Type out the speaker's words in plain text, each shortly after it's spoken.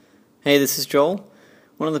Hey, this is Joel.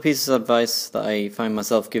 One of the pieces of advice that I find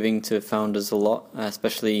myself giving to founders a lot,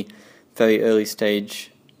 especially very early stage,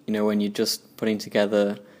 when you're just putting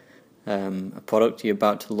together a product, you're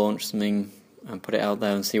about to launch something and put it out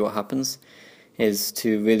there and see what happens, is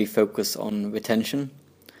to really focus on retention.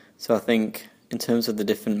 So I think in terms of the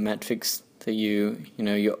different metrics that you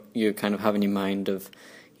kind of have in your mind of,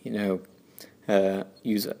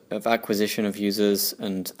 of acquisition of users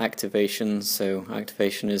and activation. So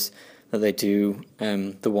activation is that they do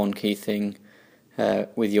the one key thing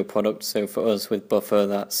with your product. So for us with Buffer,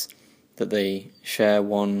 that's that they share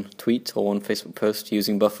one tweet or one Facebook post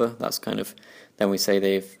using Buffer. That's kind of, then we say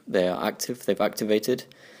they are active, they've activated,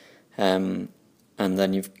 and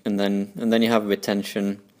then you have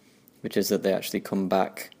retention, which is that they actually come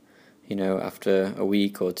back, after a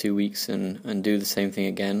week or 2 weeks and do the same thing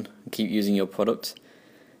again, and keep using your product.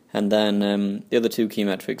 And then the other two key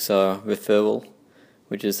metrics are referral,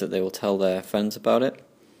 which is that they will tell their friends about it,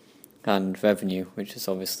 and revenue, which is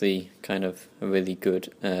obviously kind of a really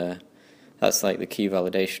good, that's like the key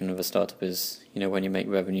validation of a startup is, when you make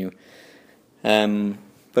revenue.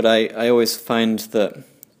 But I always find that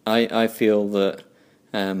I feel that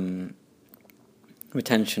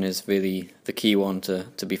retention is really the key one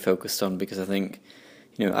to be focused on, because I think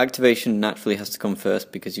activation naturally has to come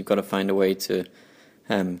first, because you've got to find a way to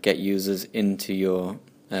get users into your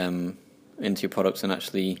products and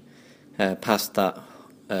actually past that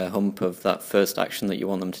hump of that first action that you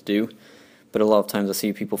want them to do. But a lot of times I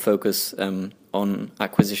see people focus on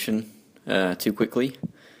acquisition too quickly.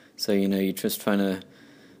 So you're just trying to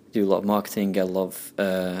do a lot of marketing, get a lot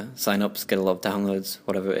of sign-ups, get a lot of downloads,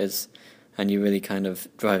 whatever it is, and you're really kind of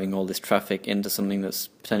driving all this traffic into something that's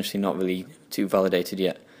potentially not really too validated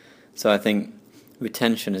yet. So I think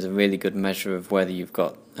retention is a really good measure of whether you've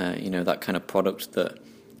got that kind of product that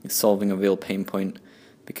is solving a real pain point,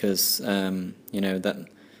 because that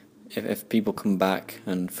if people come back,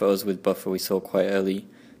 and for us with Buffer we saw quite early,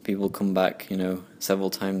 people come back several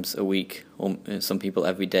times a week, or some people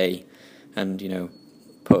every day, and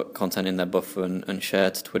put content in their Buffer and share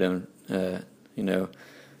to Twitter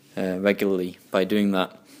regularly by doing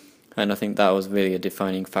that. And I think that was really a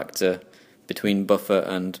defining factor between Buffer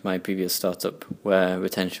and my previous startup, where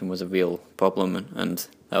retention was a real problem, and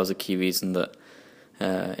that was a key reason that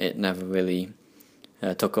it never really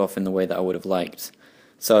took off in the way that I would have liked.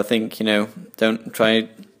 So I think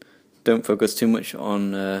don't focus too much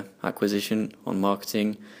on acquisition, on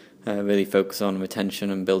marketing. Really focus on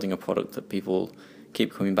retention and building a product that people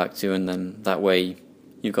keep coming back to, and then that way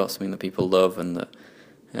you've got something that people love and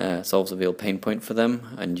that solves a real pain point for them,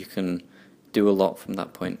 and you can do a lot from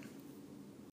that point.